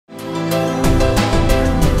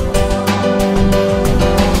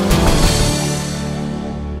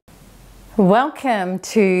Welcome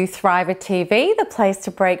to Thriver TV, the place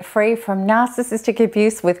to break free from narcissistic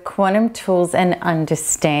abuse with quantum tools and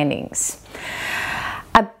understandings.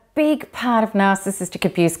 A big part of narcissistic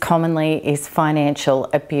abuse commonly is financial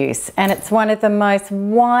abuse, and it's one of the most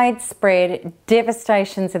widespread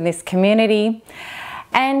devastations in this community.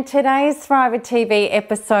 And today's Thriver TV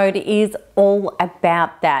episode is all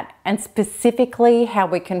about that, and specifically how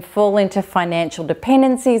we can fall into financial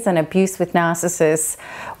dependencies and abuse with narcissists,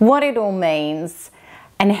 what it all means,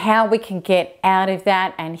 and how we can get out of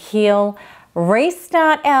that and heal,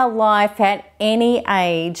 restart our life at any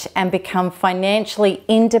age and become financially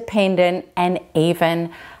independent and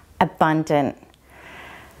even abundant.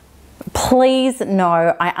 Please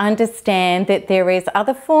know, I understand that there is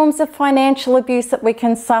other forms of financial abuse that we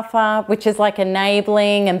can suffer, which is like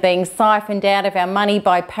enabling and being siphoned out of our money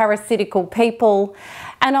by parasitical people,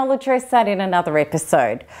 and I'll address that in another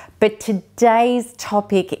episode. But today's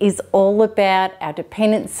topic is all about our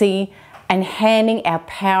dependency and handing our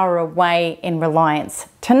power away in reliance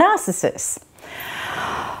to narcissists.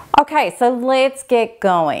 Okay, so let's get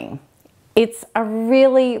going. It's a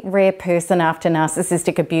really rare person after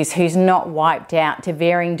narcissistic abuse who's not wiped out to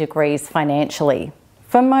varying degrees financially.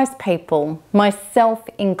 For most people, myself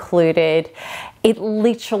included, it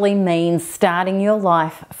literally means starting your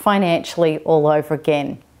life financially all over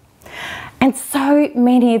again. And so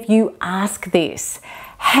many of you ask this: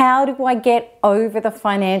 how do I get over the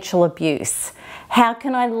financial abuse? How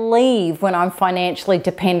can I leave when I'm financially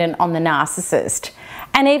dependent on the narcissist?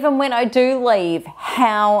 And even when I do leave,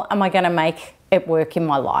 how am I going to make it work in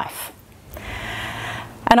my life?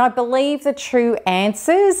 And I believe the true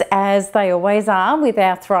answers, as they always are with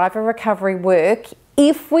our Thriver recovery work,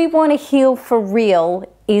 if we want to heal for real,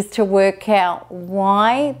 is to work out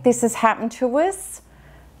why this has happened to us,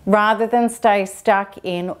 rather than stay stuck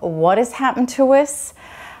in what has happened to us,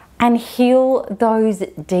 and heal those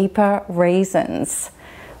deeper reasons,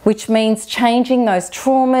 which means changing those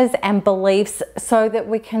traumas and beliefs so that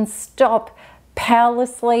we can stop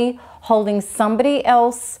powerlessly holding somebody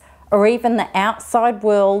else or even the outside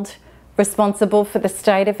world responsible for the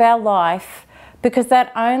state of our life, because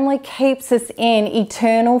that only keeps us in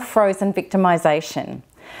eternal frozen victimization,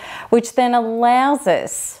 which then allows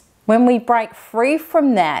us, when we break free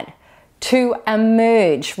from that, to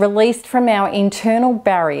emerge, released from our internal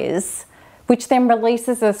barriers, which then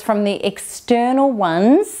releases us from the external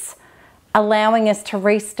ones, allowing us to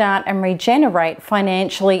restart and regenerate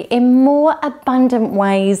financially in more abundant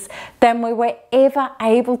ways than we were ever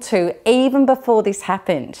able to, even before this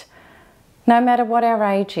happened, no matter what our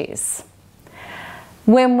age is.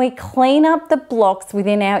 When we clean up the blocks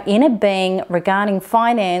within our inner being regarding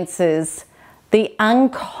finances, the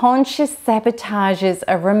unconscious sabotages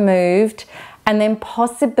are removed, and then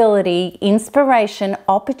possibility, inspiration,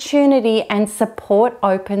 opportunity, and support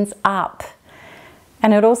opens up.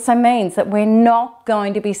 And it also means that we're not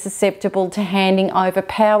going to be susceptible to handing over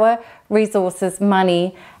power, resources,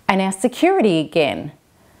 money, and our security again.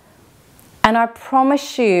 And I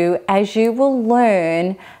promise you, as you will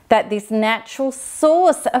learn, that this natural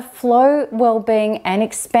source of flow, well-being and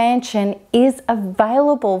expansion is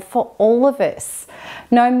available for all of us,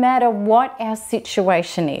 no matter what our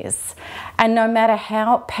situation is, and no matter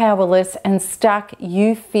how powerless and stuck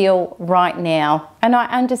you feel right now. And I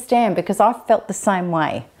understand, because I've felt the same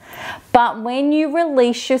way. But when you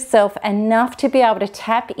release yourself enough to be able to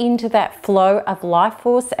tap into that flow of life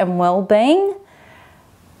force and well-being,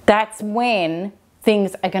 that's when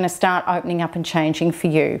things are going to start opening up and changing for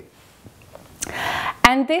you.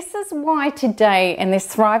 And this is why today in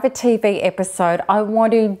this Thriver TV episode, I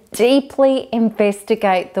want to deeply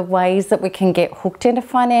investigate the ways that we can get hooked into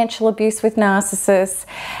financial abuse with narcissists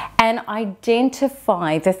and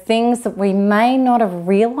identify the things that we may not have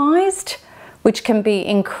realized, which can be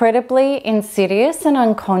incredibly insidious and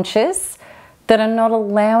unconscious, that are not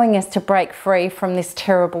allowing us to break free from this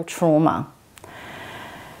terrible trauma.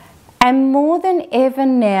 And more than ever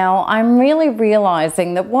now, I'm really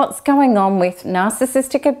realizing that what's going on with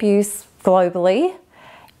narcissistic abuse globally,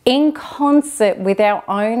 in concert with our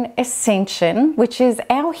own ascension, which is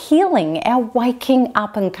our healing, our waking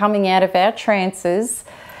up and coming out of our trances,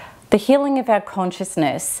 the healing of our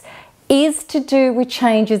consciousness, is to do with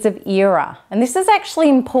changes of era. And this is actually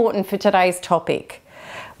important for today's topic.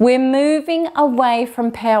 We're moving away from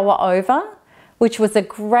power over, which was a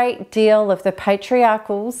great deal of the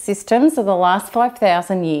patriarchal systems of the last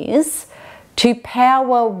 5,000 years, to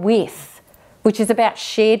power with, which is about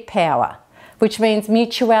shared power, which means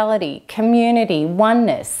mutuality, community,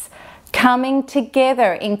 oneness, coming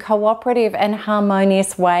together in cooperative and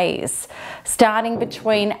harmonious ways, starting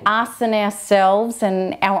between us and ourselves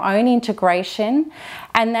and our own integration,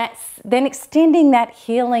 and then extending that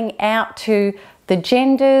healing out to the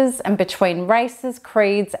genders and between races,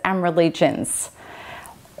 creeds and religions.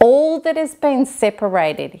 All that has been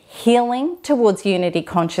separated, healing towards unity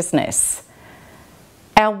consciousness.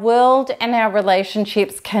 Our world and our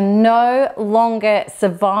relationships can no longer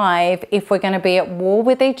survive if we're going to be at war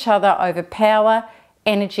with each other over power,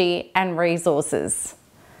 energy and resources.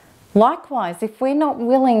 Likewise, if we're not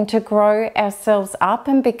willing to grow ourselves up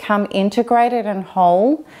and become integrated and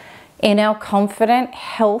whole in our confident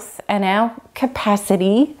health and our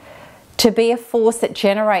capacity to be a force that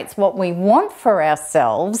generates what we want for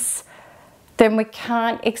ourselves, then we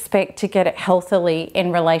can't expect to get it healthily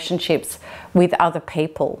in relationships with other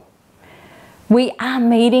people. We are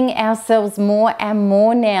meeting ourselves more and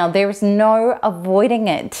more now. There is no avoiding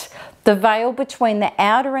it. The veil between the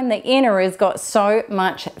outer and the inner has got so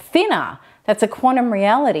much thinner. That's a quantum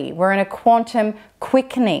reality. We're in a quantum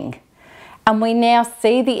quickening. And we now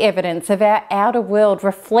see the evidence of our outer world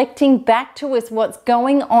reflecting back to us what's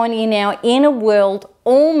going on in our inner world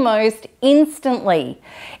almost instantly.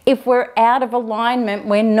 If we're out of alignment,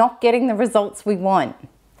 we're not getting the results we want.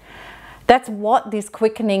 That's what this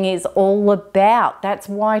quickening is all about. That's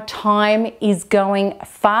why time is going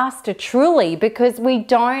faster, truly, because we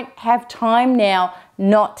don't have time now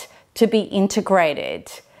not to be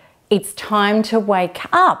integrated. It's time to wake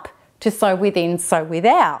up to so within, so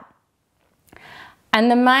without. And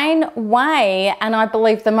the main way, and I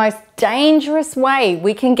believe the most dangerous way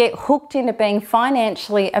we can get hooked into being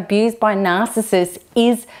financially abused by narcissists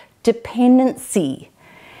is dependency.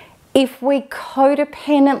 If we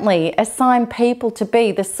codependently assign people to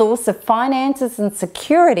be the source of finances and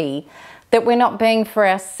security that we're not being for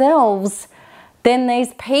ourselves, then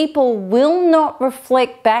these people will not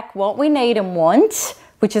reflect back what we need and want,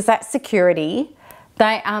 which is that security.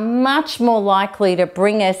 They are much more likely to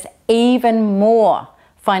bring us even more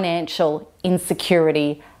financial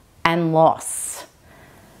insecurity and loss.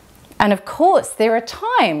 And of course, there are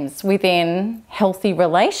times within healthy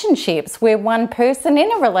relationships where one person in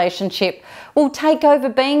a relationship will take over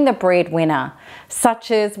being the breadwinner, such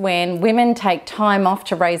as when women take time off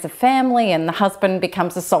to raise a family and the husband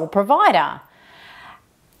becomes a sole provider.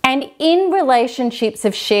 And in relationships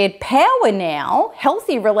of shared power now,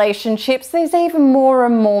 healthy relationships, there's even more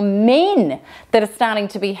and more men that are starting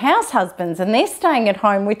to be house husbands, and they're staying at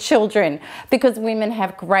home with children because women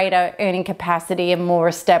have greater earning capacity and more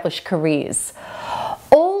established careers.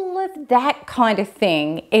 All of that kind of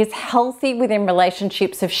thing is healthy within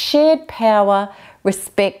relationships of shared power,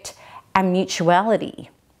 respect, and mutuality.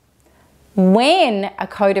 When a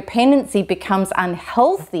codependency becomes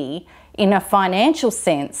unhealthy in a financial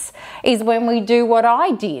sense is when we do what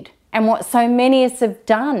I did and what so many of us have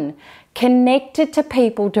done, connected to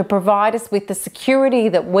people to provide us with the security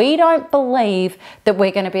that we don't believe that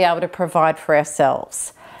we're going to be able to provide for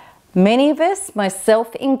ourselves. Many of us,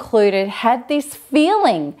 myself included, had this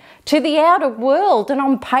feeling to the outer world, and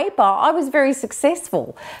on paper I was very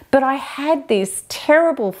successful, but I had this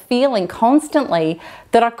terrible feeling constantly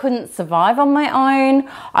that I couldn't survive on my own,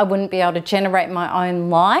 I wouldn't be able to generate my own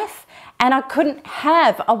life, and I couldn't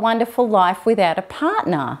have a wonderful life without a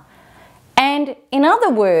partner. And in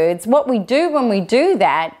other words, what we do when we do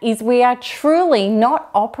that is we are truly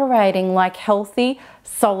not operating like healthy,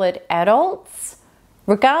 solid adults,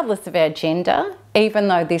 regardless of our gender, even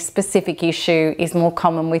though this specific issue is more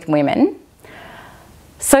common with women.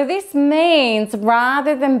 So this means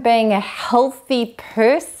rather than being a healthy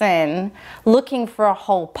person looking for a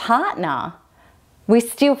whole partner, we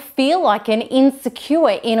still feel like an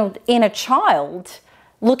insecure inner child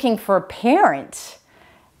looking for a parent.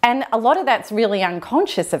 And a lot of that's really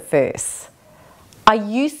unconscious at first. I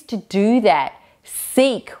used to do that,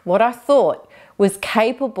 seek what I thought was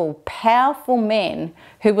capable, powerful men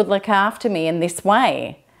who would look after me in this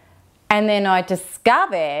way. And then I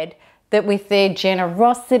discovered that with their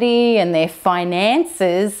generosity and their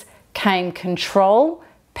finances came control,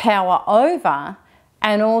 power over,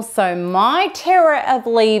 and also my terror of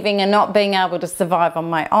leaving and not being able to survive on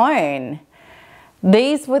my own.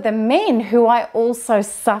 These were the men who I also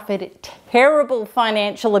suffered terrible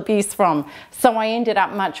financial abuse from, so I ended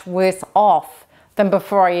up much worse off than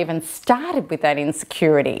before I even started with that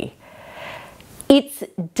insecurity. It's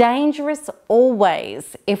dangerous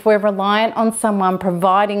always if we're reliant on someone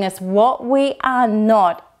providing us what we are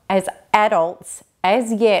not as adults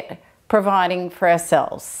as yet providing for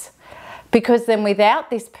ourselves. Because then without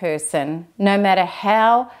this person, no matter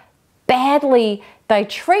how badly they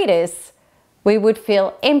treat us, We would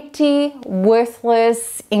feel empty,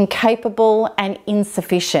 worthless, incapable, and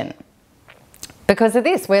insufficient. Because of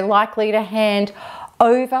this, we're likely to hand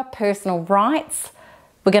over personal rights.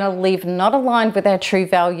 We're going to live not aligned with our true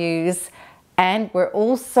values, and we're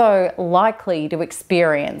also likely to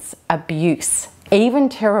experience abuse, even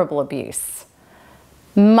terrible abuse.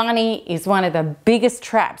 Money is one of the biggest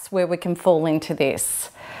traps where we can fall into this.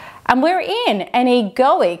 And we're in an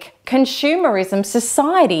egoic consumerism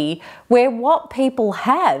society where what people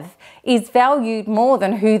have is valued more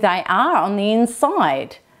than who they are on the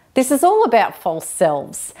inside. This is all about false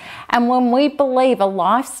selves. And when we believe a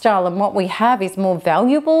lifestyle and what we have is more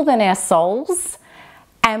valuable than our souls,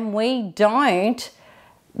 and we don't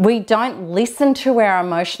listen to our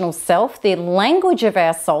emotional self, the language of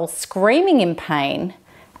our soul screaming in pain,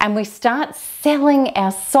 and we start selling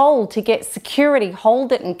our soul to get security,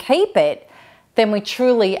 hold it and keep it, then we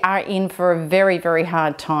truly are in for a very, very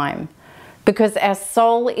hard time. Because our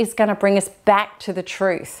soul is going to bring us back to the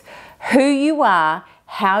truth. Who you are,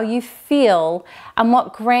 how you feel, and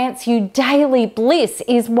what grants you daily bliss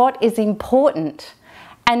is what is important.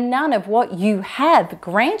 And none of what you have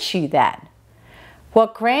grants you that.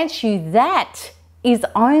 What grants you that is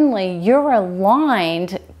only your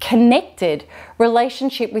aligned, connected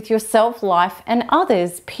relationship with yourself, life, and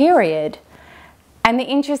others, period. And the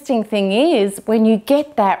interesting thing is, when you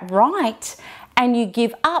get that right and you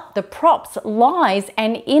give up the props, lies,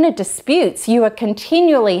 and inner disputes you are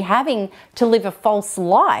continually having to live a false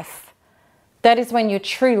life, that is when your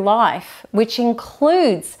true life, which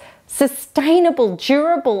includes sustainable,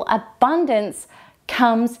 durable abundance,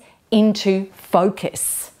 comes into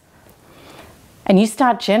focus. And you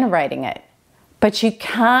start generating it. But you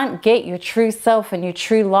can't get your true self and your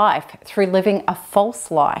true life through living a false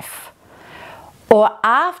life. Or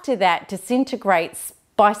after that disintegrates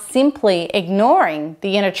by simply ignoring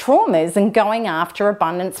the inner traumas and going after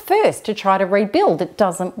abundance first to try to rebuild. It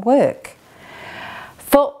doesn't work.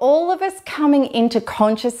 For all of us coming into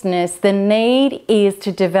consciousness, the need is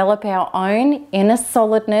to develop our own inner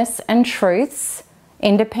solidness and truths,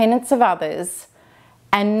 independence of others,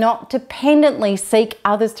 and not dependently seek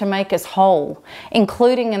others to make us whole,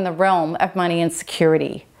 including in the realm of money and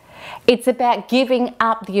security. It's about giving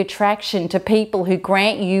up the attraction to people who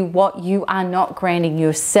grant you what you are not granting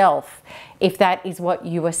yourself, if that is what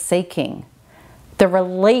you are seeking. The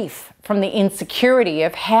relief from the insecurity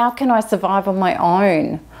of how can I survive on my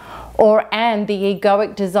own, and the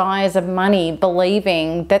egoic desires of money,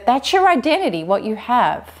 believing that that's your identity, what you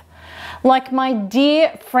have. Like my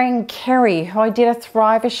dear friend Kerry, who I did a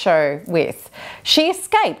Thriver show with. She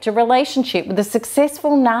escaped a relationship with a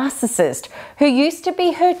successful narcissist who used to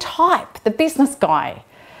be her type, the business guy,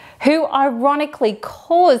 who ironically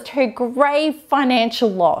caused her grave financial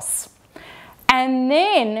loss. And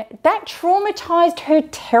then that traumatized her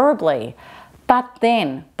terribly. But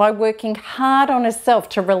then, by working hard on herself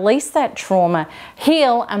to release that trauma,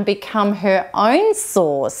 heal and become her own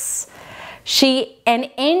source, and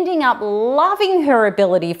ending up loving her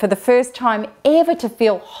ability for the first time ever to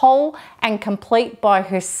feel whole and complete by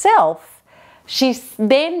herself, she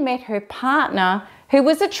then met her partner who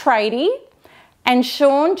was a tradie, and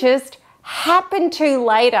Sean just happened to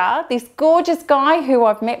later, this gorgeous guy who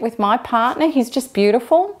I've met with my partner, he's just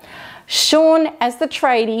beautiful. Sean, as the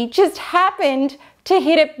tradie, just happened to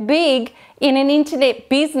hit it big in an internet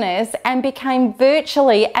business and became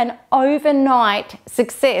virtually an overnight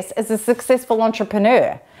success as a successful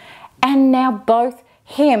entrepreneur. And now both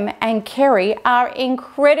him and Kerry are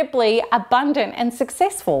incredibly abundant and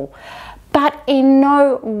successful. But in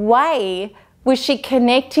no way was she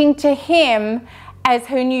connecting to him as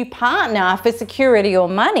her new partner for security or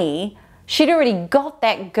money. She'd already got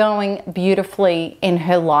that going beautifully in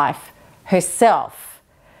her life herself.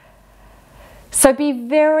 So be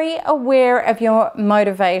very aware of your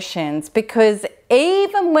motivations, because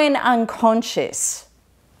even when unconscious,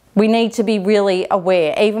 we need to be really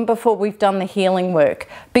aware, even before we've done the healing work,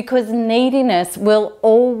 because neediness will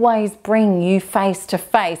always bring you face to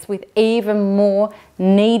face with even more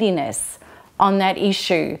neediness on that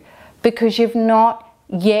issue, because you've not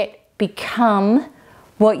yet become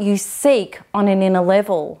what you seek on an inner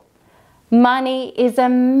level. Money is a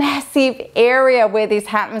massive area where this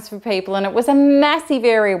happens for people, and it was a massive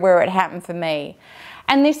area where it happened for me.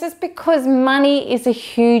 And this is because money is a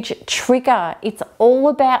huge trigger. It's all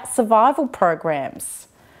about survival programs.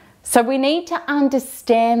 So we need to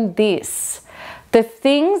understand this. The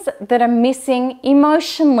things that are missing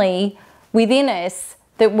emotionally within us,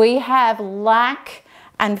 that we have lack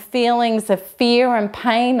and feelings of fear and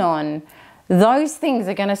pain on, those things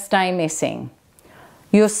are going to stay missing.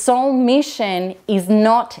 Your soul mission is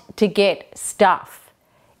not to get stuff.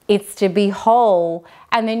 It's to be whole,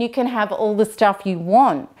 and then you can have all the stuff you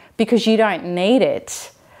want because you don't need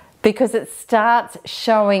it. Because it starts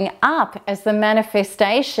showing up as the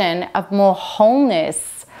manifestation of more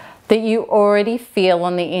wholeness that you already feel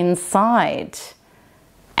on the inside.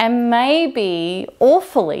 And maybe,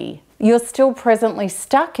 awfully, you're still presently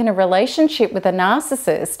stuck in a relationship with a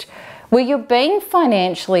narcissist where you're being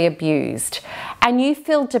financially abused and you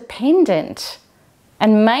feel dependent.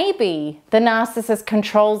 And maybe the narcissist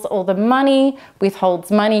controls all the money,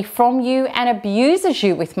 withholds money from you, and abuses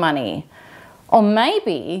you with money. Or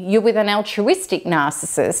maybe you're with an altruistic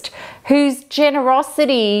narcissist whose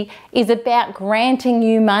generosity is about granting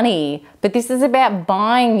you money, but this is about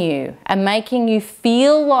buying you and making you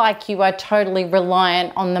feel like you are totally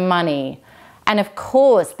reliant on the money. And of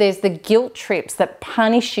course, there's the guilt trips that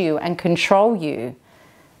punish you and control you.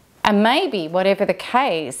 And maybe, whatever the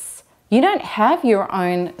case, you don't have your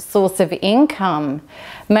own source of income.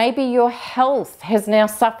 Maybe your health has now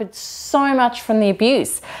suffered so much from the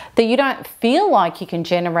abuse that you don't feel like you can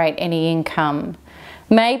generate any income.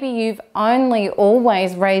 Maybe you've only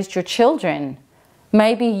always raised your children.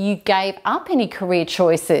 Maybe you gave up any career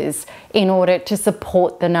choices in order to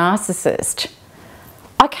support the narcissist.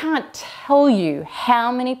 I can't tell you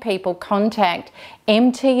how many people contact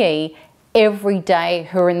MTE every day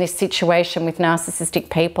who are in this situation with narcissistic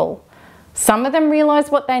people. Some of them realize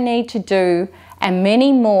what they need to do, and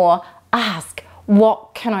many more ask,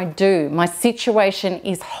 what can I do? My situation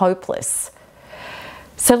is hopeless.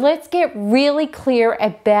 So let's get really clear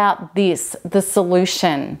about this, the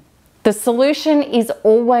solution. The solution is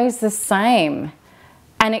always the same,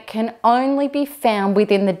 and it can only be found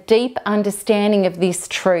within the deep understanding of this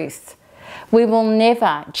truth. We will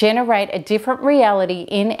never generate a different reality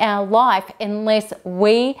in our life unless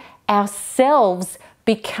we ourselves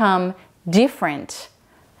become different,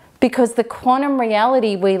 because the quantum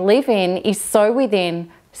reality we live in is so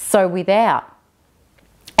within, so without.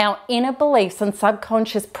 Our inner beliefs and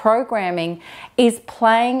subconscious programming is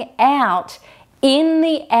playing out in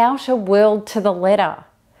the outer world to the letter.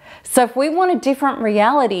 So if we want a different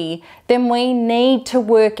reality, then we need to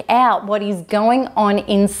work out what is going on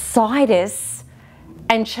inside us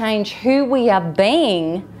and change who we are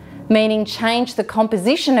being, meaning change the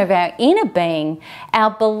composition of our inner being, our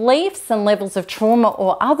beliefs and levels of trauma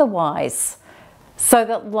or otherwise, so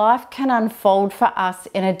that life can unfold for us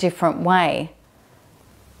in a different way.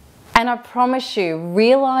 And I promise you,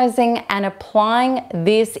 realizing and applying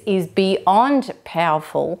this is beyond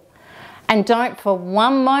powerful. And don't for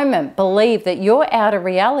one moment believe that your outer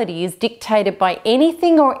reality is dictated by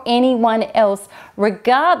anything or anyone else,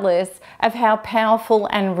 regardless of how powerful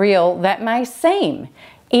and real that may seem.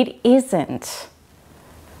 It isn't.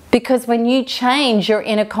 Because when you change your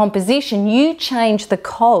inner composition, you change the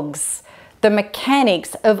cogs, the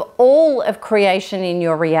mechanics of all of creation in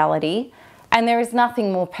your reality, and there is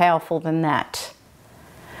nothing more powerful than that.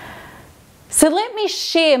 So let me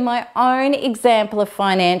share my own example of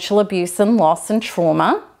financial abuse and loss and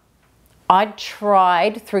trauma. I'd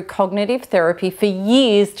tried through cognitive therapy for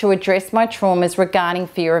years to address my traumas regarding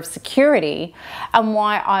fear of security and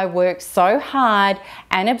why I worked so hard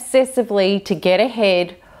and obsessively to get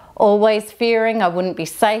ahead, always fearing I wouldn't be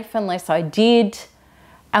safe unless I did,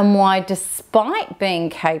 and why despite being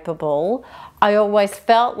capable, I always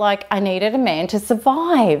felt like I needed a man to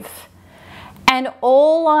survive. And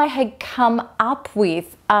all I had come up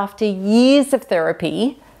with after years of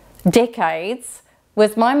therapy, decades,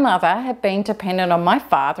 was my mother had been dependent on my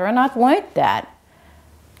father, and I'd learnt that.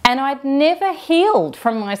 And I'd never healed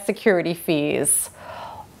from my security fears.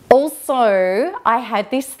 Also, I had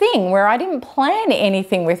this thing where I didn't plan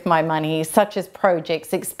anything with my money, such as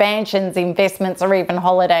projects, expansions, investments, or even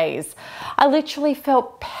holidays. I literally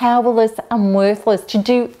felt powerless and worthless to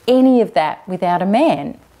do any of that without a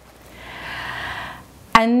man.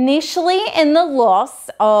 Initially, in the loss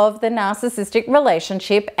of the narcissistic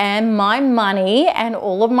relationship and my money and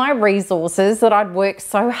all of my resources that I'd worked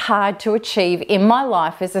so hard to achieve in my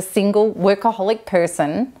life as a single workaholic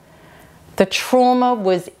person, the trauma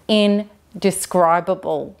was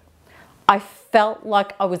indescribable. I felt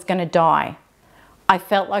like I was going to die. I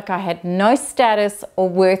felt like I had no status or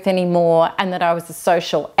worth anymore, and that I was a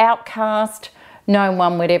social outcast. No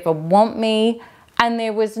one would ever want me. And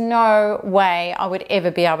there was no way I would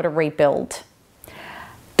ever be able to rebuild.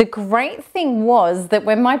 The great thing was that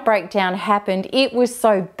when my breakdown happened, it was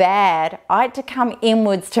so bad, I had to come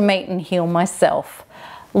inwards to meet and heal myself.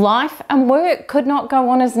 Life and work could not go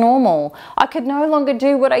on as normal. I could no longer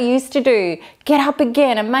do what I used to do, get up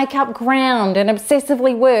again and make up ground and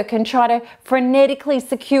obsessively work and try to frenetically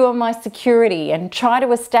secure my security and try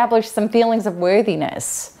to establish some feelings of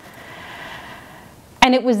worthiness.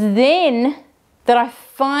 And it was then that I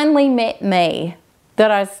finally met me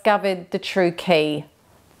that I discovered the true key.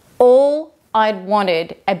 All I'd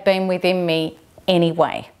wanted had been within me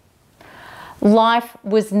anyway. Life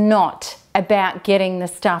was not about getting the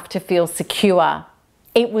stuff to feel secure.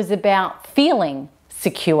 It was about feeling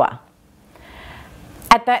secure.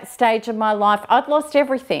 At that stage of my life, I'd lost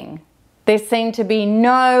everything. There seemed to be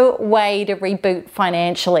no way to reboot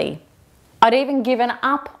financially. I'd even given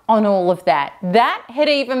up on all of that. That had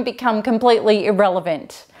even become completely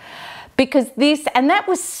irrelevant. Because that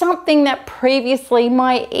was something that previously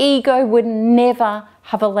my ego would never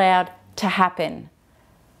have allowed to happen.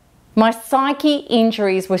 My psyche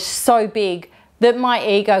injuries were so big that my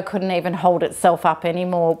ego couldn't even hold itself up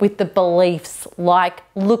anymore with the beliefs like,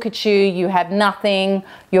 look at you, you have nothing,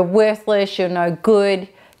 you're worthless, you're no good,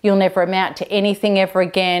 you'll never amount to anything ever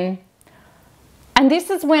again. And this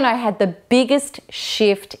is when I had the biggest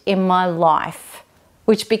shift in my life,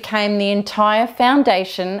 which became the entire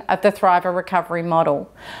foundation of the Thriver Recovery model.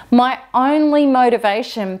 My only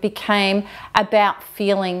motivation became about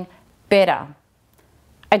feeling better,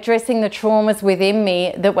 addressing the traumas within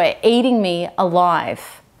me that were eating me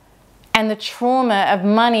alive. And the trauma of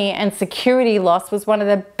money and security loss was one of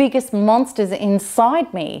the biggest monsters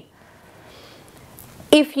inside me.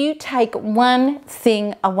 If you take one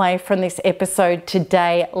thing away from this episode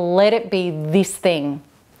today, let it be this thing,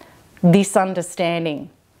 this understanding.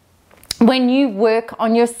 When you work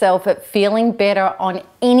on yourself at feeling better on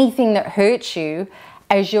anything that hurts you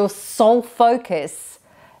as your sole focus,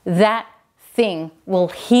 that thing will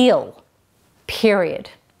heal, period.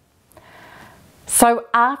 So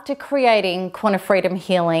after creating Quantum Freedom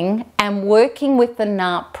Healing and working with the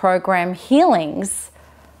NARP program Healings,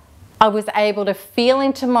 I was able to feel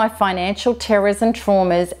into my financial terrors and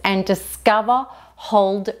traumas and discover,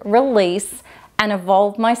 hold, release, and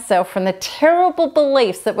evolve myself from the terrible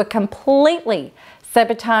beliefs that were completely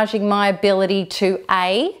sabotaging my ability to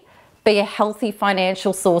A, be a healthy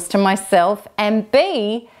financial source to myself, and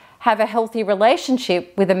B, have a healthy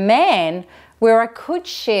relationship with a man where I could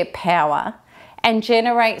share power and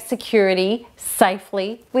generate security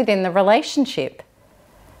safely within the relationship.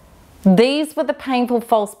 These were the painful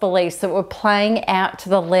false beliefs that were playing out to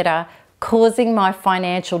the letter, causing my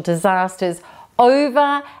financial disasters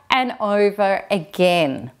over and over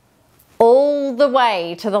again, all the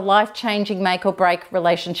way to the life-changing make or break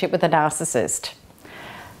relationship with a narcissist.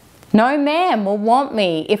 No man will want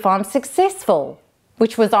me if I'm successful,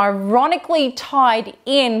 which was ironically tied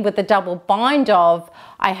in with the double bind of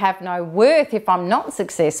I have no worth if I'm not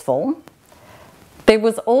successful. There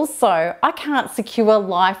was also, I can't secure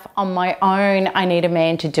life on my own, I need a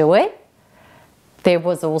man to do it. There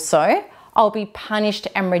was also, I'll be punished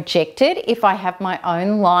and rejected if I have my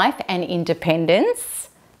own life and independence.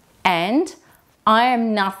 And I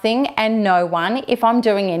am nothing and no one if I'm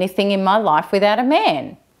doing anything in my life without a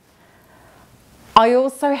man. I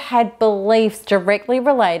also had beliefs directly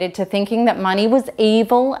related to thinking that money was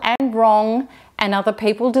evil and wrong and other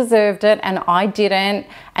people deserved it and I didn't,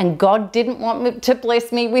 and God didn't want me to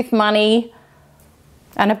bless me with money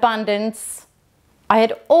and abundance. I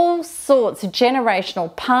had all sorts of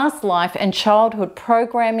generational past life and childhood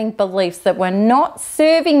programming beliefs that were not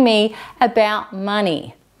serving me about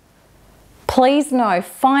money. Please know,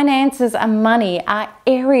 finances and money are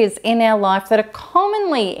areas in our life that are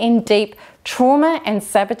commonly in deep trauma and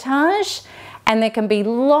sabotage, and there can be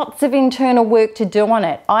lots of internal work to do on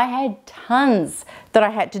it. I had tons that I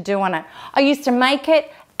had to do on it. I used to make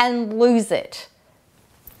it and lose it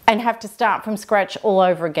and have to start from scratch all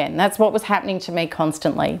over again. That's what was happening to me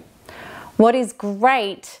constantly. What is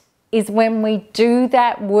great is when we do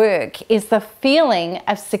that work is the feeling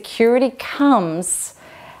of security comes,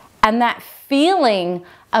 and that feeling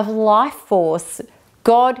of life force,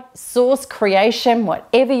 God, source, creation,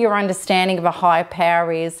 whatever your understanding of a higher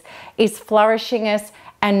power is flourishing us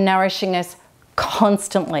and nourishing us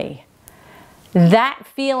constantly. That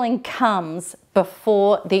feeling comes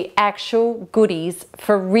before the actual goodies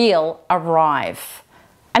for real arrive.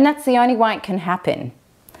 And that's the only way it can happen.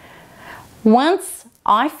 Once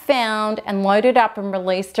I found and loaded up and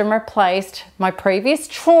released and replaced my previous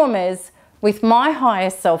traumas with my higher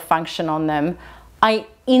self function on them, I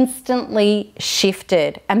instantly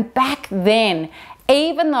shifted. And back then,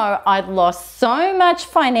 even though I'd lost so much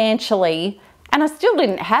financially and I still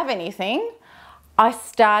didn't have anything, I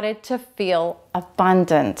started to feel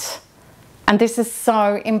abundant. And this is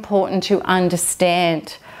so important to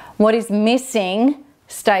understand. What is missing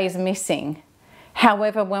stays missing.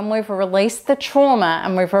 However, when we've released the trauma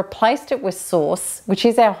and we've replaced it with Source, which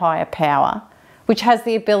is our higher power, which has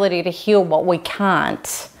the ability to heal what we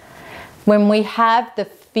can't, when we have the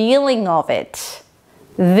feeling of it,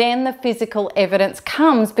 then the physical evidence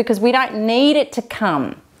comes, because we don't need it to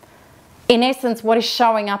come. In essence, what is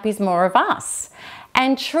showing up is more of us.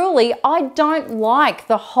 And truly, I don't like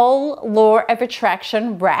the whole law of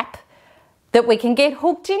attraction rap that we can get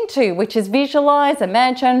hooked into, which is visualize,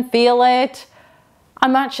 imagine, feel it.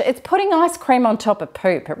 It's putting ice cream on top of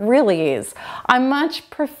poop, it really is. I much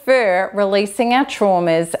prefer releasing our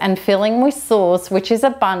traumas and filling with Source, which is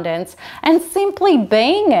abundance, and simply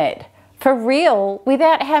being it for real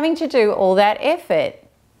without having to do all that effort.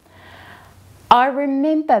 I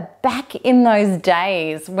remember back in those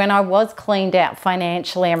days when I was cleaned out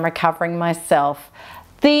financially and recovering myself,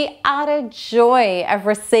 the utter joy of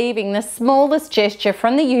receiving the smallest gesture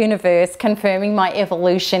from the universe confirming my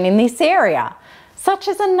evolution in this area, such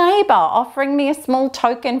as a neighbour offering me a small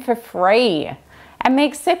token for free and me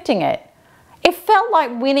accepting it. It felt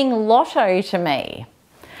like winning lotto to me.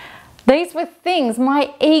 These were things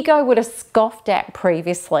my ego would have scoffed at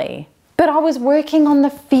previously. But I was working on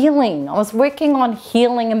the feeling. I was working on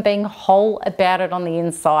healing and being whole about it on the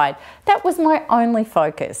inside. That was my only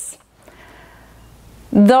focus.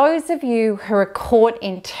 Those of you who are caught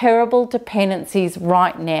in terrible dependencies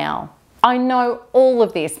right now, I know all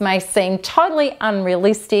of this may seem totally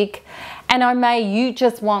unrealistic, and you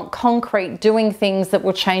just want concrete doing things that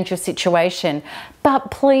will change your situation.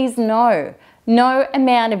 But please know, no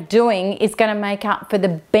amount of doing is going to make up for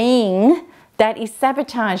the being that is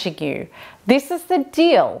sabotaging you. This is the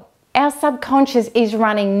deal. Our subconscious is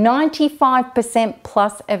running 95%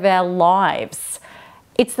 plus of our lives.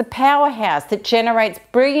 It's the powerhouse that generates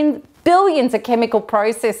billions of chemical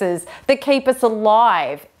processes that keep us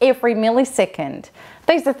alive every millisecond.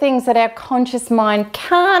 These are things that our conscious mind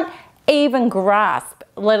can't even grasp,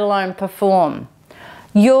 let alone perform.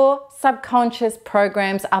 Your subconscious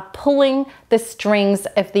programs are pulling the strings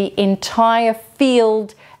of the entire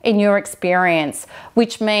field in your experience,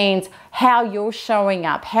 which means how you're showing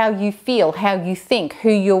up, how you feel, how you think, who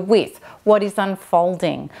you're with, what is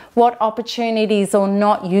unfolding, what opportunities or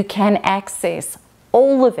not you can access,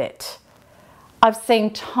 all of it. I've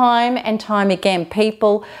seen time and time again,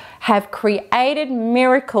 people have created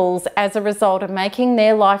miracles as a result of making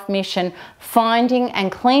their life mission, finding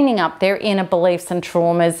and cleaning up their inner beliefs and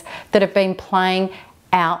traumas that have been playing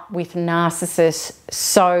out with narcissists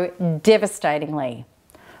so devastatingly.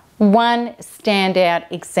 One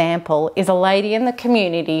standout example is a lady in the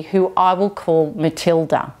community who I will call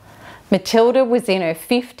Matilda. Matilda was in her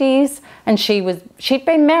 50s and she'd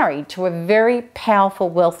been married to a very powerful,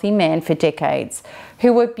 wealthy man for decades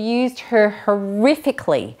who abused her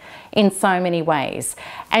horrifically in so many ways.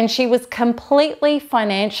 And she was completely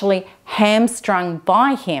financially hamstrung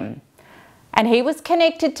by him. And he was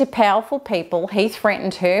connected to powerful people. He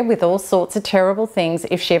threatened her with all sorts of terrible things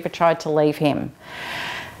if she ever tried to leave him.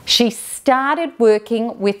 She started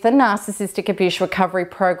working with the Narcissistic Abuse Recovery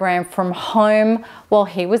Program from home while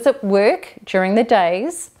he was at work during the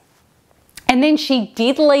days. And then she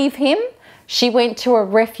did leave him. She went to a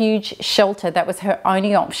refuge shelter. That was her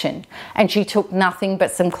only option. And she took nothing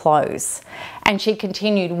but some clothes. And she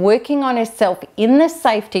continued working on herself in the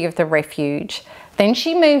safety of the refuge. Then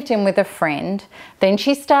she moved in with a friend. Then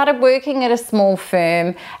she started working at a small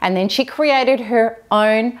firm. And then she created her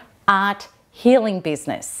own art healing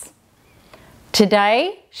business.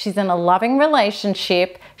 Today, she's in a loving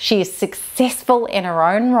relationship. She is successful in her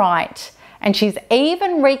own right. And she's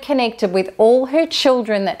even reconnected with all her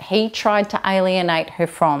children that he tried to alienate her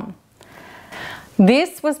from.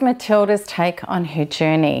 This was Matilda's take on her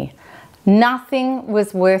journey. Nothing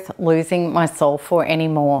was worth losing my soul for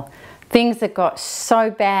anymore. Things had got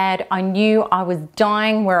so bad, I knew I was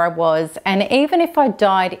dying where I was, and even if I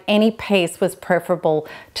died, any peace was preferable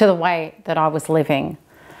to the way that I was living.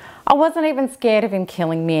 I wasn't even scared of him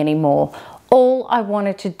killing me anymore. All I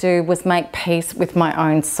wanted to do was make peace with my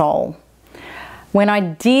own soul. When I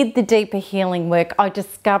did the deeper healing work, I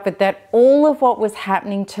discovered that all of what was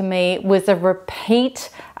happening to me was a repeat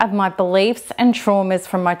of my beliefs and traumas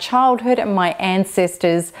from my childhood and my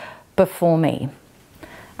ancestors before me.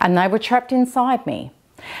 And they were trapped inside me.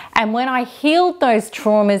 And when I healed those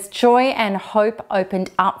traumas, joy and hope opened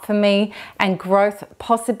up for me, and growth,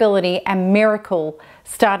 possibility, and miracle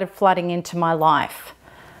started flooding into my life.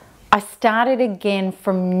 I started again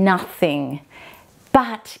from nothing,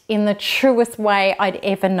 but in the truest way I'd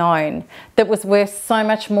ever known, that was worth so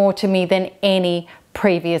much more to me than any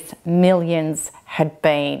previous millions had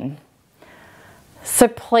been. So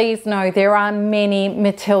please know there are many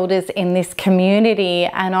Matildas in this community,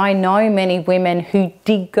 and I know many women who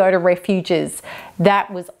did go to refuges.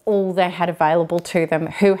 That was all they had available to them,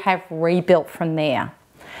 who have rebuilt from there.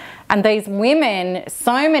 And these women,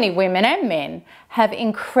 so many women and men, have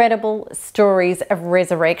incredible stories of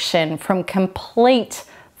resurrection from complete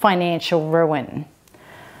financial ruin.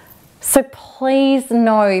 So please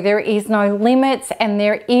know there is no limits and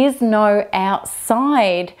there is no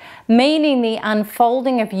outside, meaning the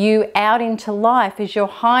unfolding of you out into life as your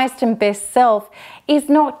highest and best self is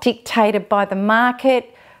not dictated by the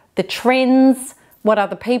market, the trends, what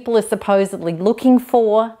other people are supposedly looking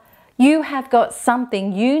for. You have got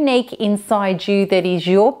something unique inside you that is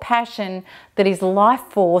your passion, that is life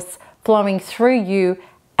force flowing through you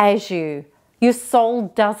as you. Your soul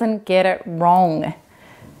doesn't get it wrong.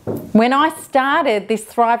 When I started this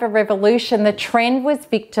Thriver Revolution, the trend was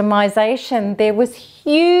victimization. There was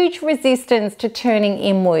huge resistance to turning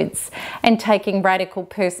inwards and taking radical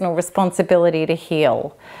personal responsibility to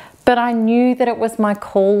heal. But I knew that it was my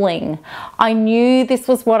calling. I knew this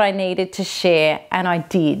was what I needed to share, and I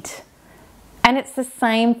did. And it's the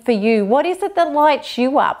same for you. What is it that lights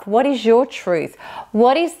you up? What is your truth?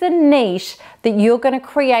 What is the niche that you're going to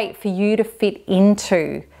create for you to fit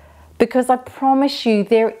into? Because I promise you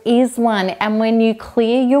there is one, and when you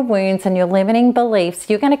clear your wounds and your limiting beliefs,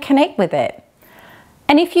 you're going to connect with it.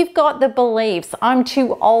 And if you've got the beliefs, I'm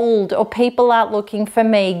too old or people aren't looking for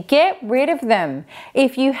me, get rid of them.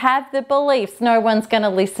 If you have the beliefs, no one's going to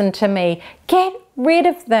listen to me, get rid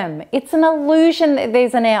of them. It's an illusion that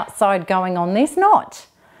there's an outside going on. There's not.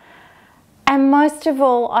 And most of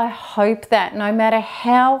all, I hope that no matter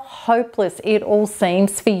how hopeless it all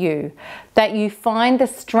seems for you, that you find the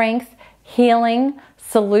strength, healing,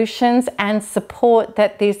 solutions and support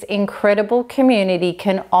that this incredible community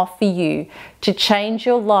can offer you to change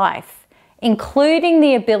your life, including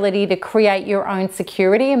the ability to create your own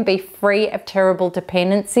security and be free of terrible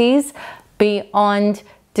dependencies beyond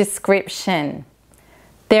description.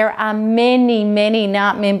 There are many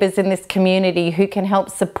NARP members in this community who can help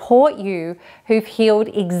support you, who've healed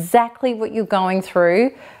exactly what you're going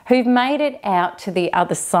through, who've made it out to the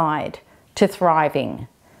other side, to thriving.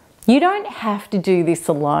 You don't have to do this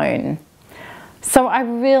alone. So I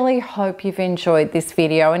really hope you've enjoyed this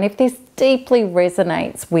video, and if this deeply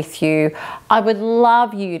resonates with you, I would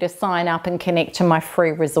love you to sign up and connect to my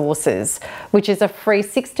free resources, which is a free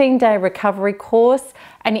 16-day recovery course,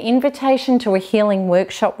 an invitation to a healing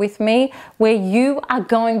workshop with me where you are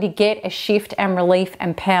going to get a shift and relief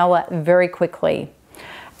and power very quickly,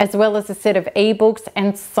 as well as a set of ebooks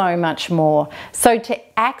and so much more. So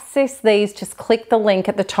to access these, just click the link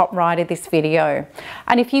at the top right of this video.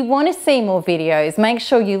 And if you want to see more videos, make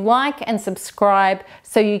sure you like and subscribe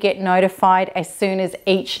so you get notified as soon as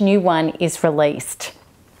each new one is released.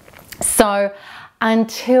 So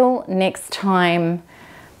until next time,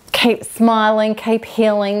 keep smiling, keep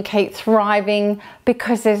healing, keep thriving,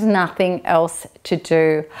 because there's nothing else to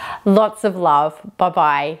do. Lots of love.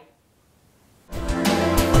 Bye-bye.